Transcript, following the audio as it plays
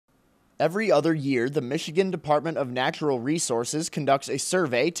Every other year, the Michigan Department of Natural Resources conducts a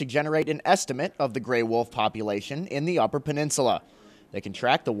survey to generate an estimate of the gray wolf population in the Upper Peninsula. They can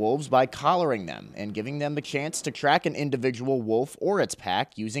track the wolves by collaring them and giving them the chance to track an individual wolf or its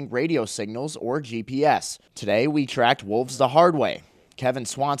pack using radio signals or GPS. Today, we tracked wolves the hard way. Kevin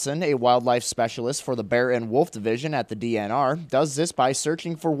Swanson, a wildlife specialist for the Bear and Wolf Division at the DNR, does this by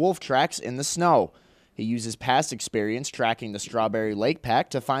searching for wolf tracks in the snow. He uses past experience tracking the Strawberry Lake Pack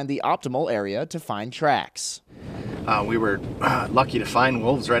to find the optimal area to find tracks. We were lucky to find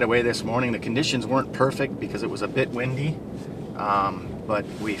wolves right away this morning. The conditions weren't perfect because it was a bit windy, but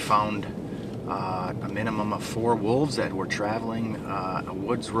we found a minimum of 4 wolves that were traveling a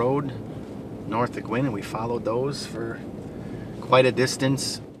woods road north of Gwinn, and we followed those for quite a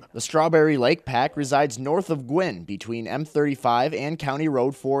distance. The Strawberry Lake Pack resides north of Gwinn between M35 and County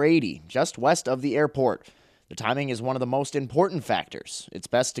Road 480, just west of the airport. The timing is one of the most important factors. It's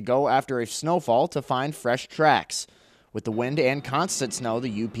best to go after a snowfall to find fresh tracks. With the wind and constant snow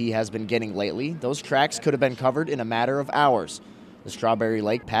the UP has been getting lately, those tracks could have been covered in a matter of hours. The Strawberry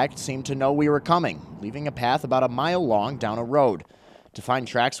Lake Pack seemed to know we were coming, leaving a path about a mile long down a road. To find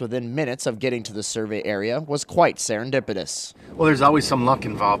tracks within minutes of getting to the survey area was quite serendipitous. Well, there's always some luck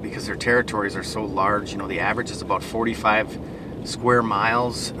involved because their territories are so large. You know, the average is about 45 square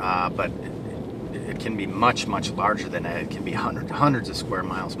miles, but it can be much, much larger than that. It can be hundreds of square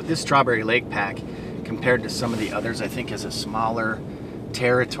miles. But this Strawberry Lake Pack, compared to some of the others, I think is a smaller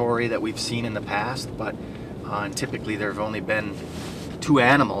territory that we've seen in the past. But and typically there have only been 2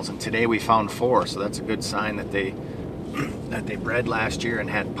 animals, and today we found 4. So that's a good sign that they bred last year and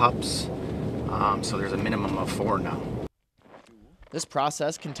had pups, so there's a minimum of 4 now. This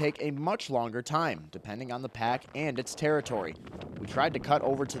process can take a much longer time, depending on the pack and its territory. We tried to cut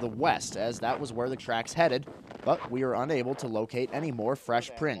over to the west, as that was where the tracks headed, but we were unable to locate any more fresh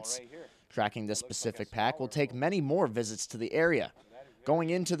prints. Tracking this specific pack will take many more visits to the area. Going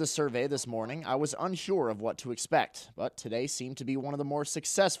into the survey this morning, I was unsure of what to expect, but today seemed to be one of the more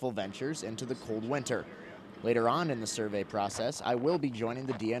successful ventures into the cold winter. Later on in the survey process, I will be joining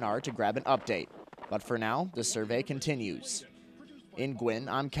the DNR to grab an update. But for now, the survey continues. In Gwinn,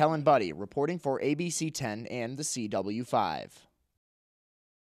 I'm Kellan Buddy, reporting for ABC 10 and the CW5.